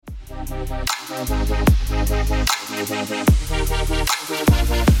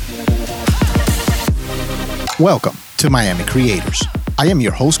Welcome to Miami Creators. I am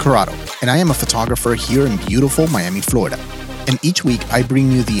your host, Corrado, and I am a photographer here in beautiful Miami, Florida. And each week, I bring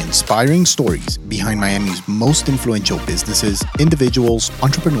you the inspiring stories behind Miami's most influential businesses, individuals,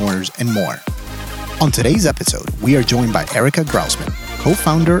 entrepreneurs, and more. On today's episode, we are joined by Erica Grousman,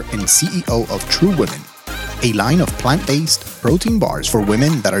 co-founder and CEO of True Women, a line of plant-based protein bars for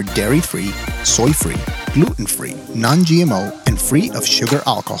women that are dairy-free, soy-free, gluten-free, non-GMO, and free of sugar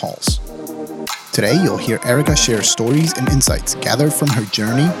alcohols. Today, you'll hear Erica share stories and insights gathered from her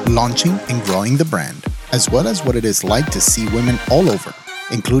journey launching and growing the brand, as well as what it is like to see women all over,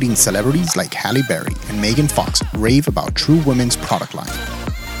 including celebrities like Halle Berry and Megan Fox rave about True Women's product line.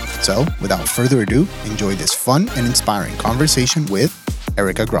 So, without further ado, enjoy this fun and inspiring conversation with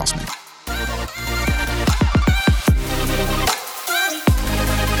Erica Grousman.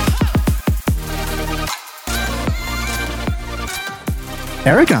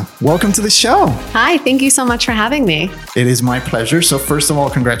 Erica, welcome to the show. Hi, thank you so much for having me. It is my pleasure. So first of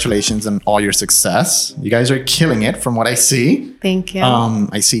all, congratulations on all your success. You guys are killing it from what I see. Thank you.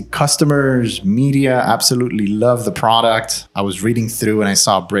 I see customers, media absolutely love the product. I was reading through and I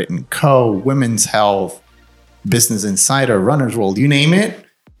saw Brit & Co, Women's Health, Business Insider, Runner's World, you name it.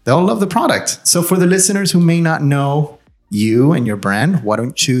 They'll love the product. So for the listeners who may not know you and your brand, why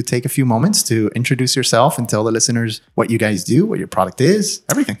don't you take a few moments to introduce yourself and tell the listeners what you guys do, what your product is,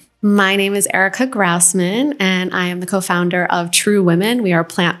 everything. My name is Erica Grousman, and I am the co-founder of True Women. We are a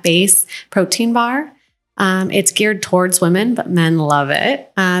plant-based protein bar. It's geared towards women, but men love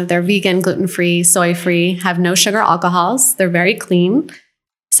it. They're vegan, gluten-free, soy-free, have no sugar alcohols. They're very clean.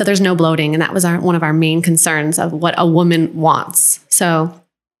 So there's no bloating. And that was one of our main concerns of what a woman wants. So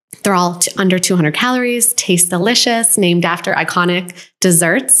they're all under 200 calories, taste delicious, named after iconic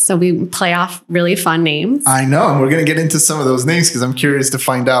desserts. So we play off really fun names. I know. And we're going to get into some of those names because I'm curious to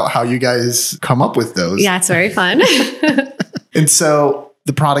find out how you guys come up with those. Yeah, it's very fun. And so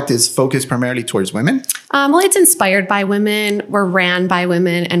the product is focused primarily towards women? Well, it's inspired by women. We're ran by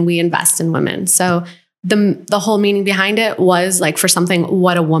women and we invest in women. So the whole meaning behind it was like for something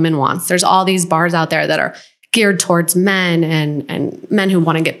what a woman wants. There's all these bars out there that are geared towards men and men who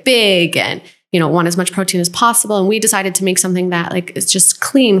want to get big and, want as much protein as possible. And we decided to make something that like is just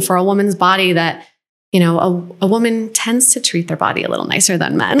clean for a woman's body that, a woman tends to treat their body a little nicer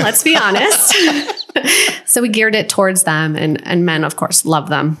than men, let's be honest. So we geared it towards them and men, of course, love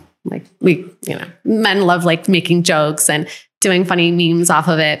them. Like men love like making jokes and doing funny memes off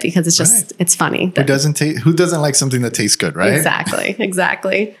of it because it's just, It's funny. Who doesn't like something that tastes good, right?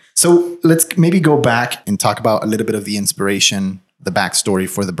 Exactly. So let's maybe go back and talk about a little bit of the inspiration, the backstory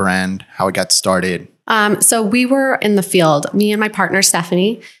for the brand, how it got started. So we were in the field, me and my partner,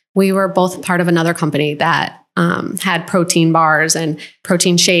 Stephanie, we were both part of another company that had protein bars and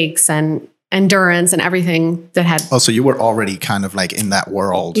protein shakes and endurance and everything that had. Oh, so you were already kind of like in that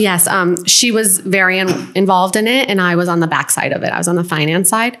world. Yes. She was very involved in it and I was on the backside of it. I was on the finance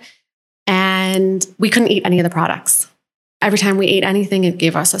side and we couldn't eat any of the products. Every time we ate anything, it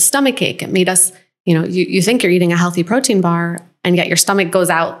gave us a stomach ache. It made us, you think you're eating a healthy protein bar and yet your stomach goes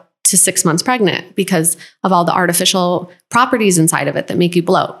out to 6 months pregnant because of all the artificial properties inside of it that make you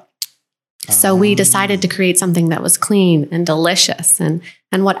bloat. So we decided to create something that was clean and delicious and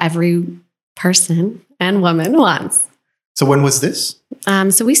what every person and woman wants. So when was this?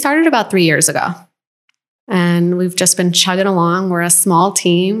 So we started about 3 years ago and we've just been chugging along. We're a small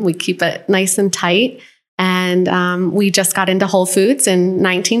team. We keep it nice and tight. And we just got into Whole Foods in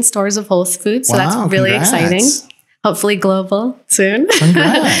 19 stores of Whole Foods. So that's really exciting. Hopefully global soon.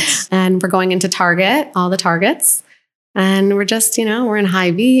 Congrats. And we're going into Target, all the Targets. And we're just, we're in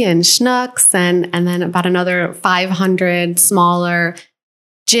Hy-Vee and Schnucks and then about another 500 smaller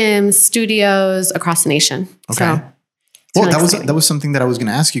gyms, studios across the nation. Okay. So well, that was something that I was going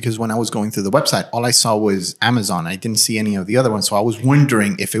to ask you because when I was going through the website, all I saw was Amazon. I didn't see any of the other ones. So I was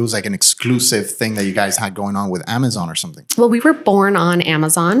wondering if it was like an exclusive thing that you guys had going on with Amazon or something. Well, we were born on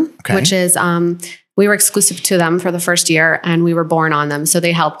Amazon, which is, we were exclusive to them for the first year and we were born on them. So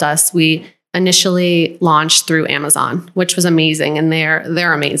they helped us. We initially launched through Amazon, which was amazing. And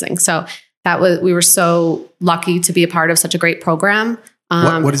they're amazing. So we were so lucky to be a part of such a great program.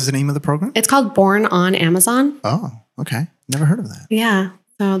 What is the name of the program? It's called Born on Amazon. Oh, okay. Never heard of that. Yeah.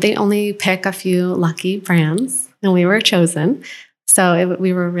 So they only pick a few lucky brands and we were chosen. So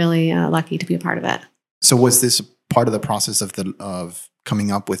we were really lucky to be a part of it. So was this part of the process of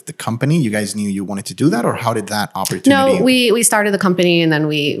coming up with the company? You guys knew you wanted to do that, or how did that opportunity? No, we started the company and then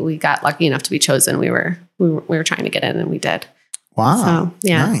we got lucky enough to be chosen. We were trying to get in and we did. Wow. So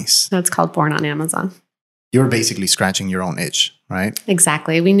yeah, Nice. that's called Born on Amazon. You're basically scratching your own itch, right?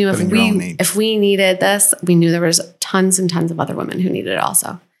 Exactly. We knew Filling if we needed this, we knew there was tons and tons of other women who needed it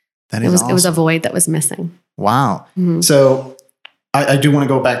also. That is It was a void that was missing. Wow. Mhm. So I do want to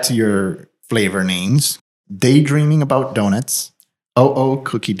go back to your flavor names. Daydreaming About Donuts, Oh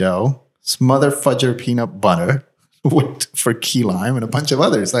Cookie Dough, Smother Fudger Peanut Butter for key lime, and a bunch of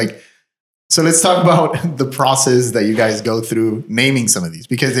others. So let's talk about the process that you guys go through naming some of these,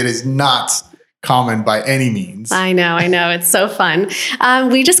 because it is not common by any means. I know. It's so fun.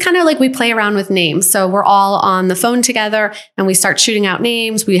 We just kind of we play around with names. So we're all on the phone together and we start shooting out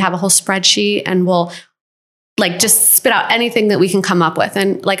names. We have a whole spreadsheet and we'll just spit out anything that we can come up with.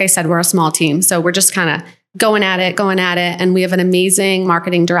 And like I said, we're a small team. So we're just kind of going at it. And we have an amazing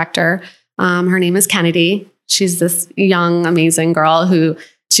marketing director. Her name is Kennedy. She's this young, amazing girl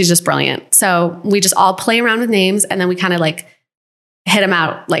she's just brilliant. So we just all play around with names and then we kind of hit them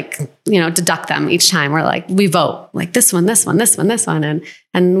out, deduct them each time. We're we vote this one, this one, this one, this one.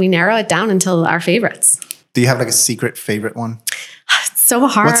 And we narrow it down until our favorites. Do you have a secret favorite one? It's so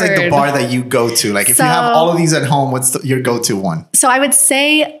hard. What's the bar that you go to? If you have all of these at home, what's your go-to one? So I would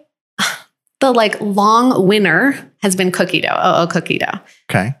say the long winner has been cookie dough. Oh, cookie dough.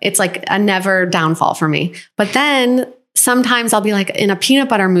 Okay. It's a never downfall for me. But then sometimes I'll be in a peanut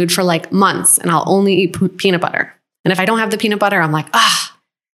butter mood for months and I'll only eat peanut butter. And if I don't have the peanut butter, I'm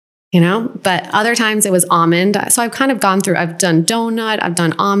but other times it was almond. So I've kind of gone through, I've done donut, I've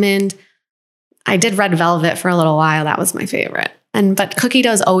done almond. I did red velvet for a little while. That was my favorite. But cookie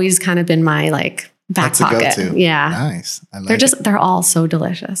dough's always kind of been my back pocket. Go-to. Yeah. Nice. They're all so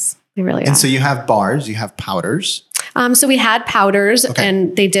delicious. They really are. And so you have bars, you have powders. So we had powders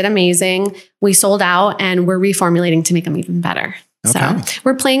and they did amazing. We sold out and we're reformulating to make them even better. Okay. So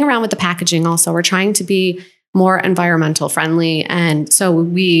we're playing around with the packaging also. We're trying to be more environmental friendly. And so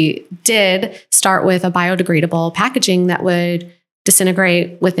we did start with a biodegradable packaging that would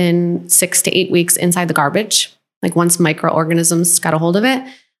disintegrate within 6 to 8 weeks inside the garbage, once microorganisms got a hold of it.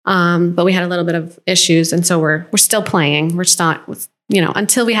 But we had a little bit of issues. And so we're still playing. We're just not,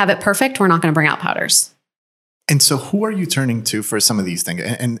 until we have it perfect, we're not going to bring out powders. And so who are you turning to for some of these things?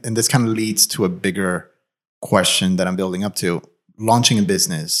 And this kind of leads to a bigger question that I'm building up to. Launching a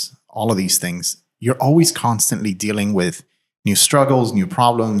business, all of these things, you're always constantly dealing with new struggles, new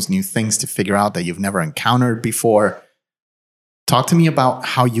problems, new things to figure out that you've never encountered before. Talk to me about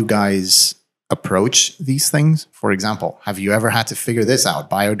how you guys approach these things. For example, have you ever had to figure this out?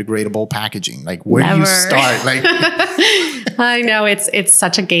 Biodegradable packaging. Where do you start? I know it's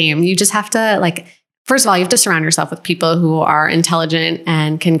such a game. You just have to first of all, you have to surround yourself with people who are intelligent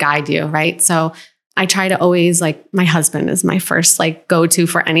and can guide you, right? So I try to always my husband is my first go-to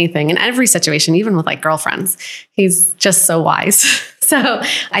for anything in every situation, even with girlfriends. He's just so wise. So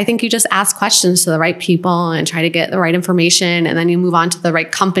I think you just ask questions to the right people and try to get the right information. And then you move on to the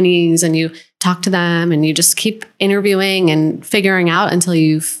right companies and you talk to them and you just keep interviewing and figuring out until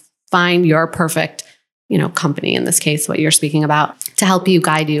you find your perfect, company, in this case, what you're speaking about, to help you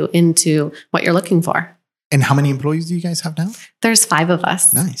guide you into what you're looking for. And how many employees do you guys have now? There's 5 of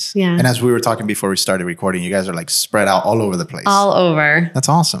us. Nice. Yeah. And as we were talking before we started recording, you guys are spread out all over the place. All over. That's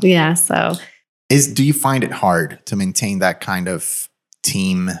awesome. Yeah. So do you find it hard to maintain that kind of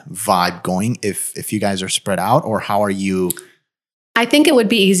team vibe going if you guys are spread out, or how are you? I think it would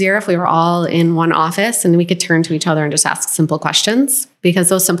be easier if we were all in one office and we could turn to each other and just ask simple questions, because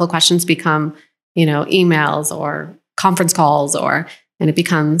those simple questions become, emails or conference calls, and it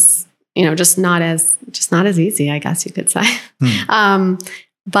becomes, just not as easy, I guess you could say.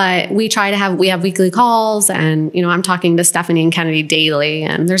 But we have weekly calls and, I'm talking to Stephanie and Kennedy daily,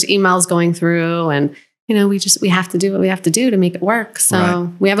 and there's emails going through, and, we have to do what we have to do to make it work.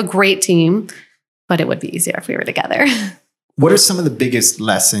 So We have a great team, but it would be easier if we were together. What are some of the biggest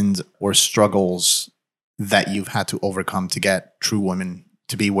lessons or struggles that you've had to overcome to get True Women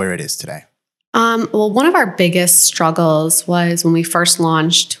to be where it is today? Well, one of our biggest struggles was when we first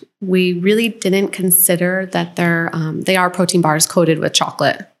launched, we really didn't consider that they are protein bars coated with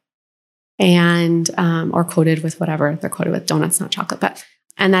chocolate and, or coated with whatever they're coated with, donuts, not chocolate,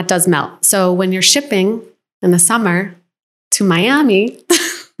 and that does melt. So when you're shipping in the summer to Miami,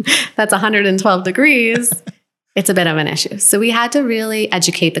 that's 112 degrees, it's a bit of an issue. So we had to really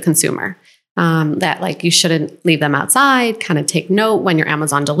educate the consumer. That you shouldn't leave them outside, kind of take note when your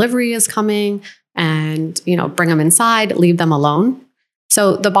Amazon delivery is coming and, bring them inside, leave them alone.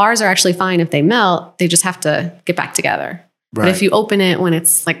 So the bars are actually fine if they melt, they just have to get back together. Right. But if you open it when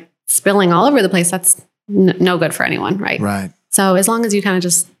it's spilling all over the place, that's no good for anyone. Right. Right. So as long as you kind of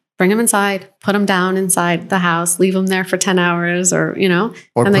just bring them inside, put them down inside the house, leave them there for 10 hours or, Or and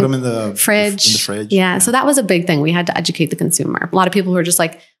put then them in the fridge. Yeah. So that was a big thing. We had to educate the consumer. A lot of people were just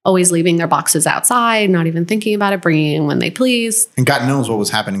like always leaving their boxes outside, not even thinking about it, bringing in when they please. And God knows what was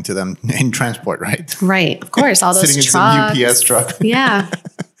happening to them in transport, right? Right. Of course. All those Sitting trucks. in some UPS truck. Yeah,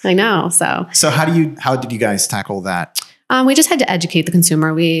 I know. So how did you guys tackle that? we just had to educate the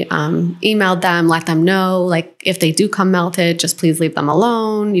consumer. We emailed them, let them know, like if they do come melted, just please leave them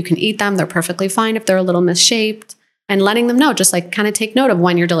alone. You can eat them. They're perfectly fine if they're a little misshaped. And letting them know, just like kind of take note of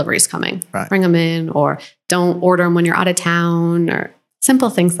when your delivery is coming. Right. Bring them in, or don't order them when you're out of town, or simple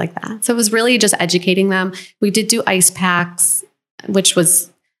things like that. So it was really just educating them. We did do ice packs, which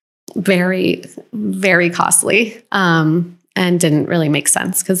was very, very costly and didn't really make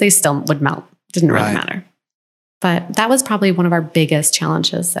sense because they still would melt. Didn't really matter. But that was probably one of our biggest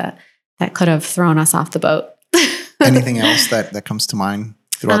challenges that could have thrown us off the boat. Anything else that comes to mind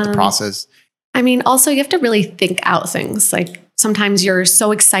throughout the process? I mean, also you have to really think out things. Like sometimes you're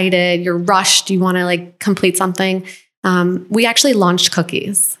so excited, you're rushed, you want to like complete something. We actually launched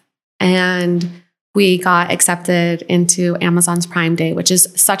cookies and we got accepted into Amazon's Prime Day, which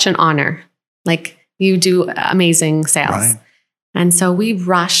is such an honor. Like you do amazing sales. Right. And so we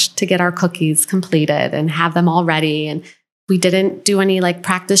rushed to get our cookies completed and have them all ready. And we didn't do any like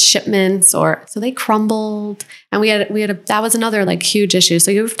practice shipments so they crumbled. And that was another like huge issue.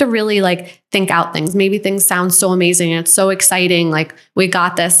 So you have to really like think out things. Maybe things sound so amazing and it's so exciting. Like we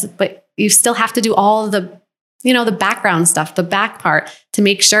got this, but you still have to do all the, the background stuff, the back part to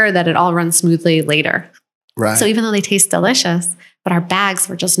make sure that it all runs smoothly later. Right. So even though they taste delicious, but our bags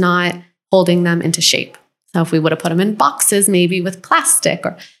were just not holding them into shape. So if we would have put them in boxes, maybe with plastic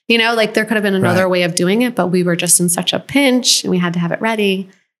or, like there could have been another way of doing it, but we were just in such a pinch and we had to have it ready.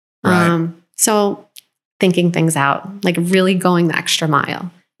 Right. So thinking things out, like really going the extra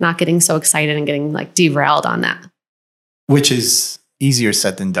mile, not getting so excited and getting like derailed on that. Which is easier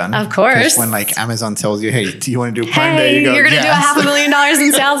said than done. Of course. When like Amazon tells you, hey, do you want to do Prime Day? You go, you're going to do $500,000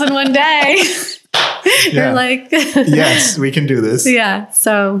 in sales in one day. You're like, yes, we can do this. Yeah.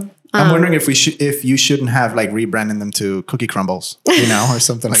 So I'm wondering if you shouldn't have like rebranded them to Cookie Crumbles, or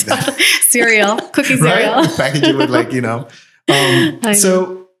something like that. Cereal, cookie cereal. Right? Package it with like,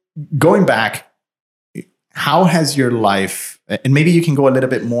 So going back, how has your life, and maybe you can go a little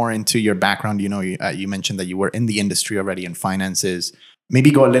bit more into your background. You mentioned that you were in the industry already in finances. Maybe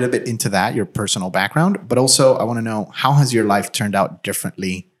go a little bit into that, your personal background, but also I want to know, how has your life turned out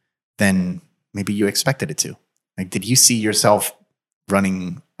differently than maybe you expected it to? Like, did you see yourself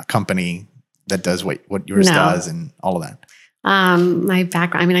running a company that does what yours does and all of that? My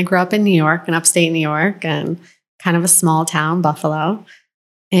background, I grew up in New York, in upstate New York, and kind of a small town, Buffalo.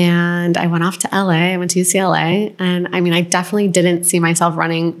 And I went off to LA. I went to UCLA. And I definitely didn't see myself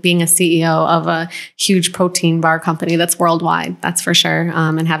being a CEO of a huge protein bar company that's worldwide. That's for sure.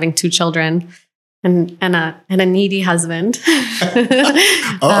 And having 2 children and a needy husband.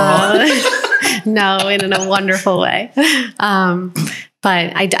 No, in a wonderful way.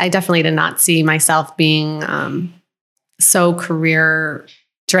 But I definitely did not see myself being so career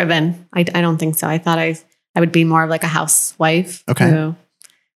driven. I don't think so. I thought I would be more of like a housewife who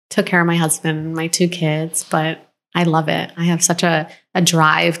took care of my husband and my 2 kids. But I love it. I have such a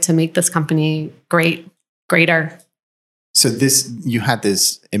drive to make this company greater. So you had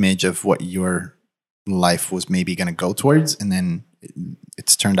this image of what your life was maybe going to go towards, and then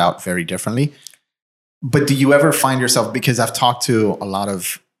it's turned out very differently. But do you ever find yourself, because I've talked to a lot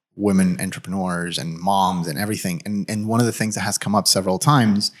of women entrepreneurs and moms and everything, and one of the things that has come up several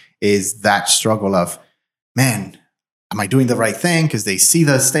times is that struggle of, man, am I doing the right thing? Because they see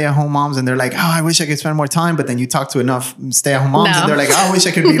the stay-at-home moms and they're like, oh, I wish I could spend more time. But then you talk to enough stay-at-home moms and they're like, oh, I wish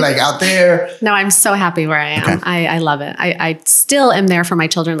I could be like out there. No, I'm so happy where I am. Okay. I love it. I still am there for my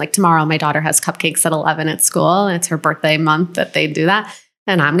children. Like tomorrow, my daughter has cupcakes at 11 at school. And it's her birthday month that they do that.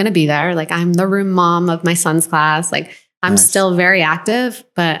 And I'm going to be there. Like I'm the room mom of my son's class. Like I'm still very active,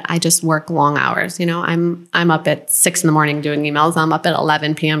 but I just work long hours. I'm up at 6 a.m. doing emails. I'm up at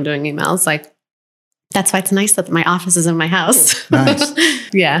 11 p.m. doing emails. Like that's why it's nice that my office is in my house.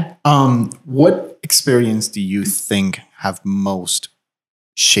 Nice. Yeah. What experience do you think have most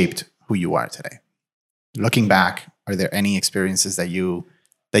shaped who you are today? Looking back, are there any experiences that you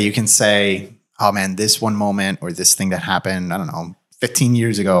can say, oh man, this one moment or this thing that happened, I don't know, 15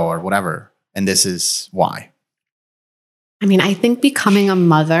 years ago or whatever, and this is why? I think becoming a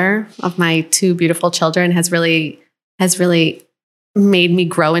mother of my 2 beautiful children has really made me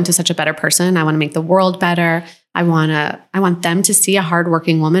grow into such a better person. I want to make the world better. I want them to see a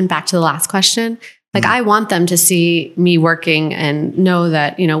hardworking woman. Back to the last question. Like I want them to see me working and know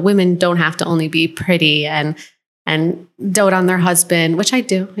that, you know, women don't have to only be pretty and dote on their husband, which I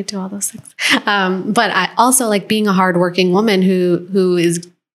do. I do all those things. But I also like being a hardworking woman who is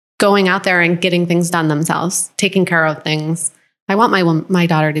going out there and getting things done themselves, taking care of things. I want my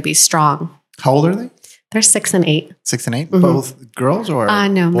daughter to be strong. How old are they? They're 6 and 8. 6 and 8? Mm-hmm. Both girls or?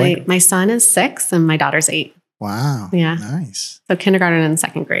 No, my son is 6 and my daughter's 8. Wow. Yeah. Nice. So kindergarten and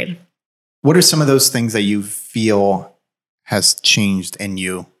second grade. What are some of those things that you feel has changed in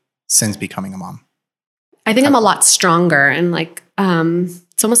you since becoming a mom? I think I'm a lot stronger and like,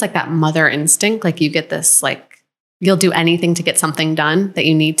 it's almost like that mother instinct. Like you get this, like you'll do anything to get something done that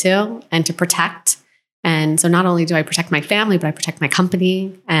you need to and to protect. And so not only do I protect my family, but I protect my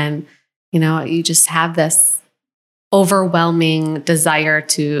company. And, you know, you just have this overwhelming desire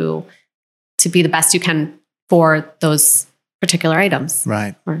to be the best you can for those particular items.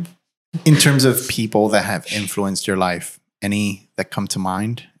 Right. In terms of people that have influenced your life, any that come to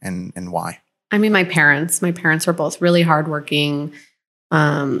mind and why? I mean, my parents were both really hardworking.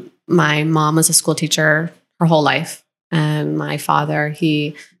 My mom was a school teacher her whole life. And my father,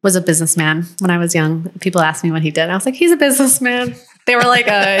 he was a businessman when I was young. People asked me what he did. I was like, he's a businessman. They were like,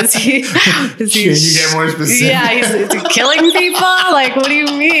 is he Can you get more specific? Yeah, is he killing people? Like, what do you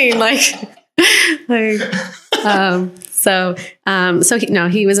mean?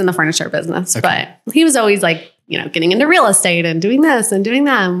 He was in the furniture business, okay. But he was always like, you know, getting into real estate and doing this and doing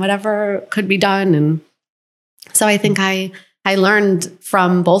that and whatever could be done. And so I think I learned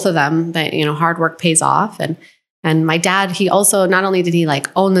from both of them that, you know, hard work pays off. And my dad, he also, not only did he like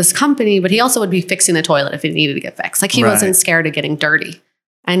own this company, but he also would be fixing the toilet if it needed to get fixed. Like he wasn't scared of getting dirty.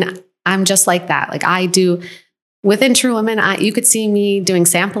 And I'm just like that. Like I do within True Women, you could see me doing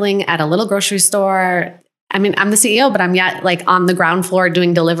sampling at a little grocery store. I mean, I'm the CEO, but I'm yet like on the ground floor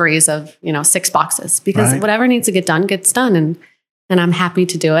doing deliveries of, you know, 6 boxes because whatever needs to get done gets done. And I'm happy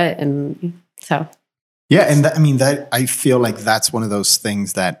to do it. And so. Yeah. And I feel like that's one of those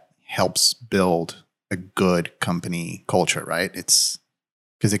things that helps build a good company culture, right? It's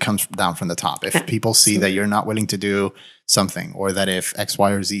because it comes down from the top. If people see that you're not willing to do something or that if X,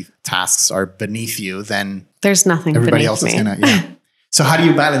 Y, or Z tasks are beneath you, then there's nothing everybody beneath else me. is gonna, yeah. So how do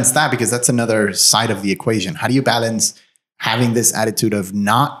you balance that? Because that's another side of the equation. How do you balance having this attitude of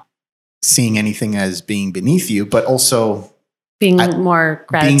not seeing anything as being beneath you, but also being more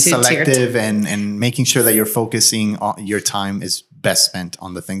gratitude, being selective and making sure that you're focusing on your time is best spent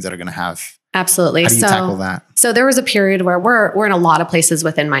on the things that are going to have. Absolutely. How do you tackle that? So there was a period where we're in a lot of places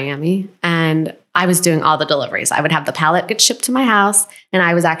within Miami and I was doing all the deliveries. I would have the pallet get shipped to my house and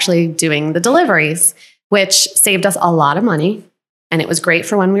I was actually doing the deliveries, which saved us a lot of money. And it was great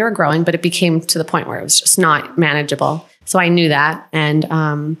for when we were growing, but it became to the point where it was just not manageable. So I knew that. And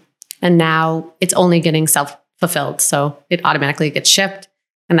now it's only getting self-fulfilled. So it automatically gets shipped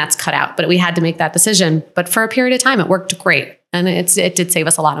and that's cut out. But we had to make that decision. But for a period of time, it worked great. And it did save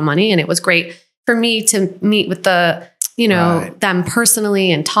us a lot of money. And it was great for me to meet with them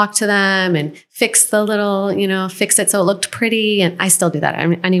personally and talk to them and fix the little, fix it so it looked pretty. And I still do that.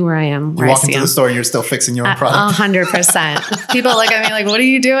 anywhere I am. You walk into the store and you're still fixing your own product. 100%. People look at me like, what are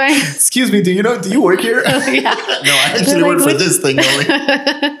you doing? Excuse me, do you work here? Yeah. No, I actually work for this thing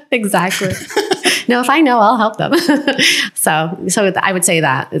only. Exactly. No, if I know, I'll help them. So I would say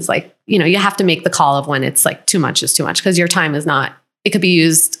that it's like, you have to make the call of when it's like too much is too much because your time is not, it could be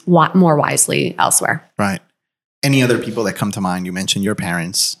used more wisely elsewhere. Right. Any other people that come to mind? You mentioned your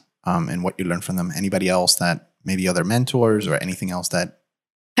parents and what you learned from them. Anybody else that maybe other mentors or anything else that?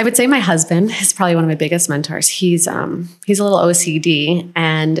 I would say my husband is probably one of my biggest mentors. He's a little OCD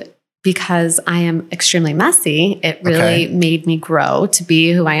and because I am extremely messy, it really made me grow to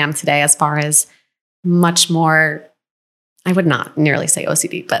be who I am today as far as much more, I would not nearly say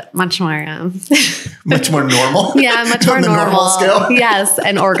OCD, but much more... much more normal? Yeah, much more normal scale. Yes,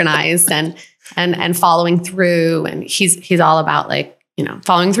 and organized and following through. And he's all about like,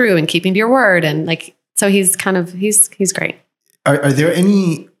 following through and keeping to your word. And like, so he's great. Are there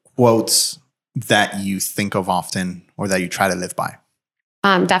any quotes that you think of often or that you try to live by?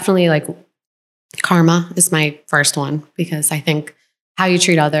 Definitely like karma is my first one because I think how you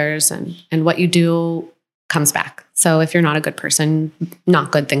treat others and what you do comes back. So if you're not a good person,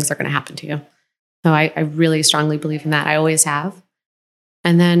 not good things are going to happen to you. So I really strongly believe in that. I always have.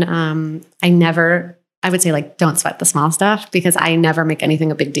 And then I would say like, don't sweat the small stuff because I never make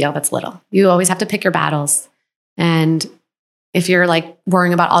anything a big deal that's little. You always have to pick your battles. And if you're like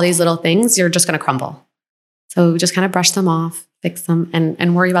worrying about all these little things, you're just going to crumble. So just kind of brush them off, fix them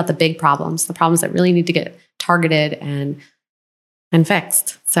and worry about the big problems, the problems that really need to get targeted and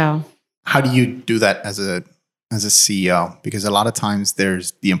fixed. So how do you do that as a CEO? Because a lot of times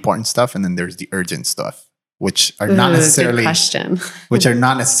there's the important stuff and then there's the urgent stuff, which are not necessarily good question. which are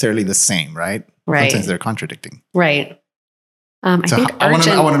not necessarily the same, right? Right. Sometimes they're contradicting. Right. I think urgent.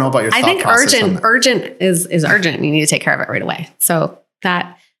 I want to know about your. I think urgent is urgent. You need to take care of it right away. So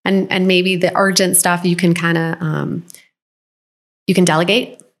that and maybe the urgent stuff you can kind of you can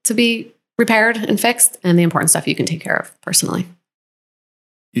delegate to be repaired and fixed, and the important stuff you can take care of personally.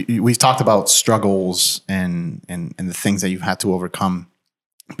 We've talked about struggles and the things that you've had to overcome,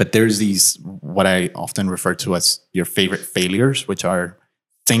 but there's these what I often refer to as your favorite failures, which are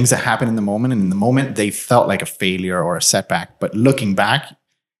things that happen in the moment. And in the moment, they felt like a failure or a setback. But looking back,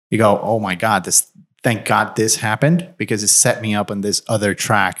 you go, oh my God, thank God this happened because it set me up on this other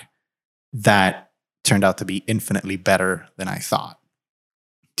track that turned out to be infinitely better than I thought.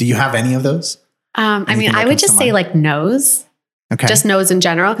 Do you have any of those? I mean, I would just say like no's. Okay. Just no's in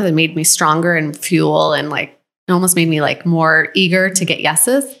general, because it made me stronger and fuel and like it almost made me like more eager to get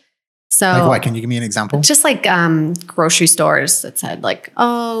yeses. So like what? Can you give me an example? Just like grocery stores that said like,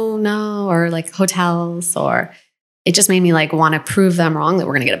 oh no, or like hotels, or it just made me like want to prove them wrong that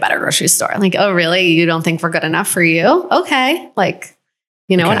we're going to get a better grocery store. Like, oh really? You don't think we're good enough for you? Okay. Like,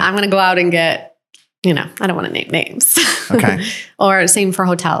 you know what? I'm going to go out and get, I don't want to name names. Okay. Or same for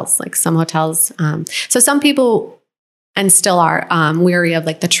hotels, like some hotels. So some people and still are weary of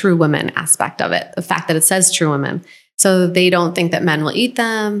like the true women aspect of it. The fact that it says true women. So they don't think that men will eat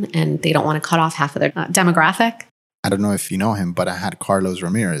them and they don't want to cut off half of their demographic. I don't know if you know him, but I had Carlos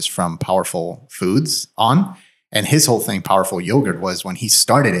Ramirez from Powerful Foods on, and his whole thing, Powerful Yogurt, was when he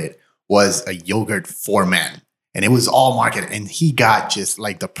started it was a yogurt for men, and it was all marketed, and he got just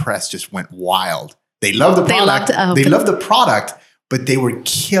like the press just went wild. They loved the product. They loved the product, but they were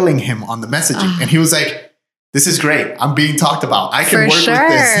killing him on the messaging, and he was like, this is great. I'm being talked about. I can work with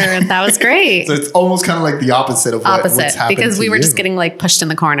this. That was great. So it's almost kind of like the opposite of what's happened because we were just getting like pushed in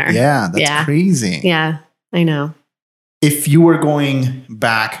the corner. Yeah, that's crazy. Yeah, I know. If you were going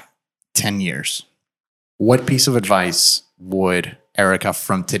back 10 years, what piece of advice would Erica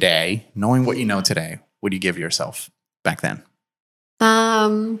from today, knowing what you know today, would you give yourself back then?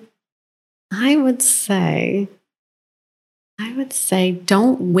 I would say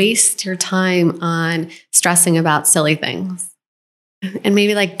don't waste your time on stressing about silly things. And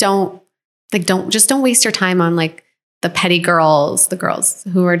maybe don't waste your time on like the petty girls, the girls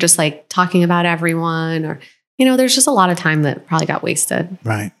who are just like talking about everyone, or, there's just a lot of time that probably got wasted.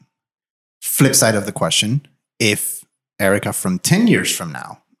 Right. Flip side of the question, if Erica from 10 years from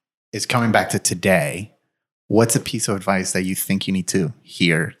now is coming back to today, what's a piece of advice that you think you need to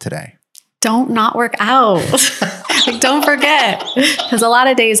hear today? Don't not work out. Like, don't forget. Because a lot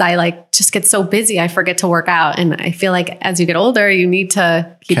of days I like just get so busy, I forget to work out. And I feel like as you get older, you need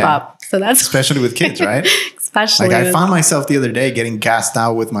to keep up. So that's especially with kids, right? Especially. Like I found myself the other day getting gassed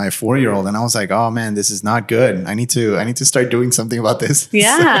out with my 4-year-old, and I was like, oh man, this is not good. I need to start doing something about this.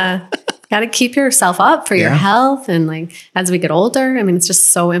 Yeah. Got to keep yourself up for your health. And like, as we get older, I mean, it's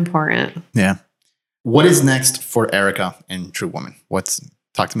just so important. Yeah. What is next for Erica and True Woman?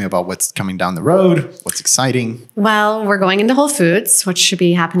 Talk to me about what's coming down the road. What's exciting? Well, we're going into Whole Foods, which should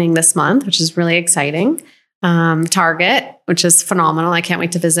be happening this month, which is really exciting. Target, which is phenomenal. I can't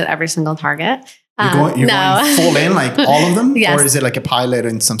wait to visit every single Target. You're going full in, like all of them? Yes. Or is it like a pilot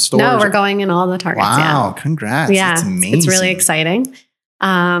in some stores? No, we're going in all the Targets. Wow, congrats. Yeah, that's amazing. It's really exciting.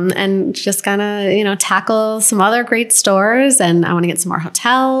 And just gonna, tackle some other great stores, and I want to get some more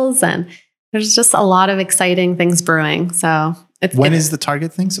hotels, and there's just a lot of exciting things brewing. So when is the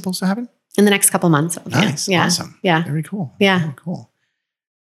Target thing supposed to happen? In the next couple months. Nice. Yeah. Awesome. Yeah. Very cool. Yeah. Very cool.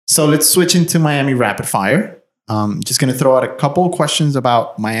 So let's switch into Miami rapid fire. Just going to throw out a couple of questions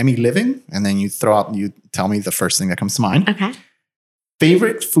about Miami living, and then you tell me the first thing that comes to mind. Okay.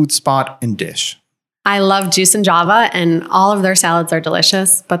 Favorite food spot and dish? I love Juice and Java, and all of their salads are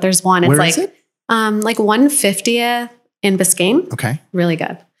delicious. But there's one. It's Where like is it? Like 150th in Biscayne. Okay. Really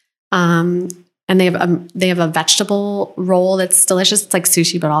good. And they have a vegetable roll that's delicious. It's like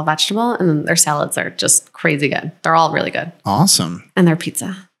sushi, but all vegetable. And then their salads are just crazy good. They're all really good. Awesome. And their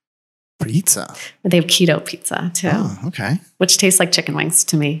pizza. Pizza. They have keto pizza too. Oh, okay. Which tastes like chicken wings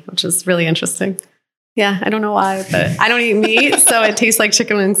to me, which is really interesting. Yeah, I don't know why, but I don't eat meat, so it tastes like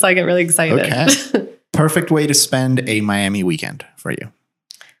chicken wings, so I get really excited. Okay. Perfect way to spend a Miami weekend for you.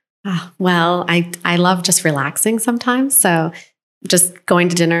 Well, I love just relaxing sometimes. So just going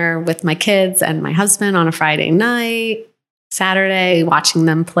to dinner with my kids and my husband on a Friday night, Saturday, watching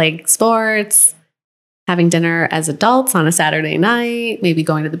them play sports, having dinner as adults on a Saturday night, maybe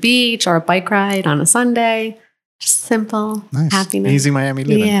going to the beach or a bike ride on a Sunday. Just simple Nice. happiness. Easy Miami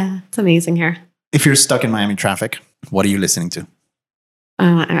living. Yeah, it's amazing here. If you're stuck in Miami traffic, what are you listening to?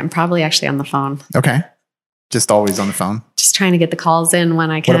 I'm probably actually on the phone, Okay. Just always on the phone. just trying to get the calls in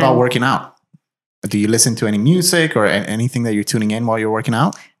when I can. What about working out? Do you listen to any music or anything that you're tuning in while you're working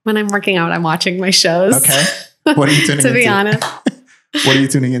out? When I'm working out, I'm watching my shows. Okay. What are you tuning to into? be honest. What are you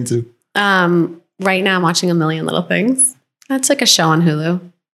tuning into? Right now I'm watching A Million Little Things. That's like a show on Hulu.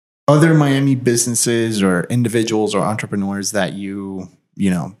 Other Miami businesses or individuals or entrepreneurs that you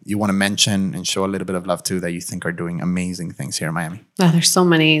want to mention and show a little bit of love to that you think are doing amazing things here in Miami? Oh, there's so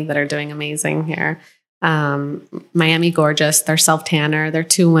many that are doing amazing here. Miami Gorgeous, they're self-tanner. They're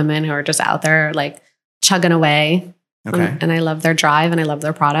two women who are just out there like chugging away. Okay. And I love their drive and I love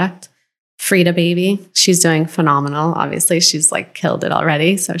their product. Frida Baby, she's doing phenomenal. Obviously, she's like killed it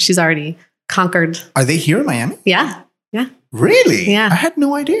already. So she's already conquered. Are they here in Miami? Yeah. Really? Yeah. I had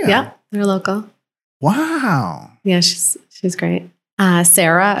no idea. Yep. They're local. Wow. Yeah, she's great.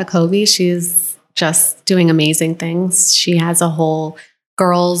 Sarah Akobi, she's just doing amazing things. She has a whole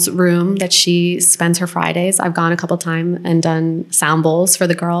girls' room that she spends her Fridays. I've gone a couple times and done sound bowls for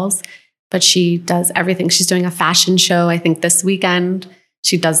the girls, but she does everything. She's doing a fashion show, I think this weekend.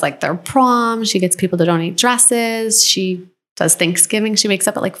 She does like their prom. She gets people to donate dresses. She does Thanksgiving. She wakes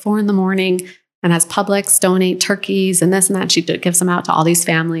up at like 4 a.m. and has Publix donate turkeys and this and that. She gives them out to all these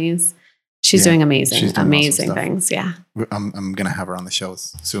families. She's doing amazing, she's doing amazing awesome things. Yeah. I'm going to have her on the show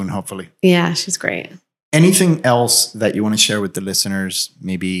soon, hopefully. Yeah, she's great. Anything else that you want to share with the listeners?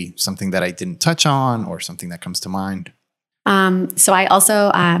 Maybe something that I didn't touch on or something that comes to mind? So I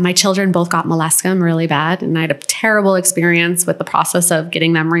also, my children both got molluscum really bad. And I had a terrible experience with the process of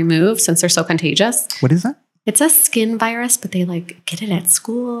getting them removed since they're so contagious. What is that? It's a skin virus, but they like get it at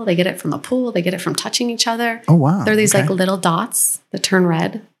school. They get it from the pool. They get it from touching each other. Oh, wow. They're these like little dots that turn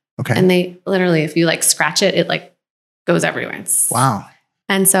red. Okay. And they literally, if you like scratch it, it like goes everywhere. Wow.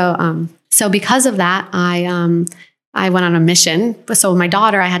 And so, so because of that, I went on a mission. So my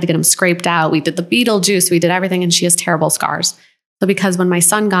daughter, I had to get them scraped out. We did the Beetlejuice, we did everything, and she has terrible scars. So because when my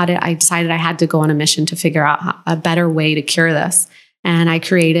son got it, I decided I had to go on a mission to figure out a better way to cure this. And I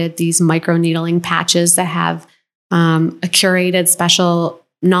created these micro needling patches that have a curated special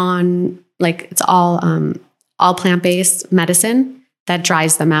it's all plant-based medicine that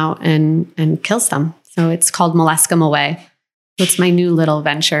dries them out and kills them. So it's called Molluscum Away. It's my new little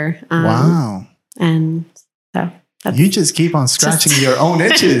venture. Wow. And so you just keep on scratching your own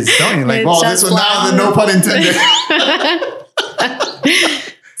itches, don't you? Like, well, this was now the no pun intended.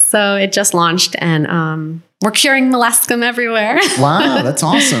 So it just launched and we're curing molluscum everywhere. Wow, that's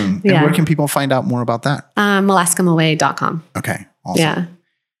awesome. Yeah. And where can people find out more about that? Molluscumaway.com. Okay, awesome. Yeah.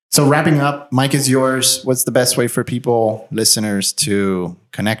 So wrapping up, mic is yours. What's the best way for people, listeners, to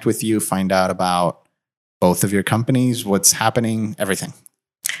connect with you, find out about both of your companies, what's happening, everything?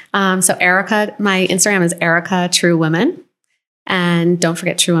 So Erica, my Instagram is Erica True Women. And don't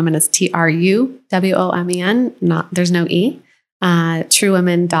forget True Women is TRUWOMEN. There's no E.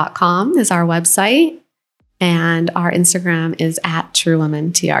 Truewomen.com is our website. And our Instagram is at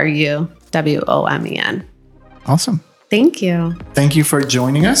Truewomen, TRUWOMEN. Awesome. Thank you. Thank you for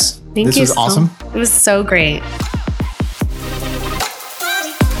joining us. This was awesome. It was so great.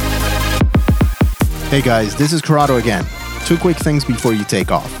 Hey guys, this is Corrado again. 2 quick things before you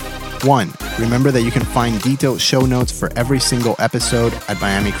take off. 1, remember that you can find detailed show notes for every single episode at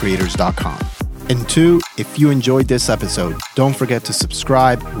miamicreators.com. And 2, if you enjoyed this episode, don't forget to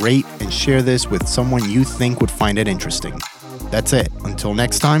subscribe, rate, and share this with someone you think would find it interesting. That's it. Until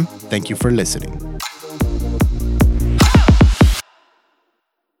next time, thank you for listening.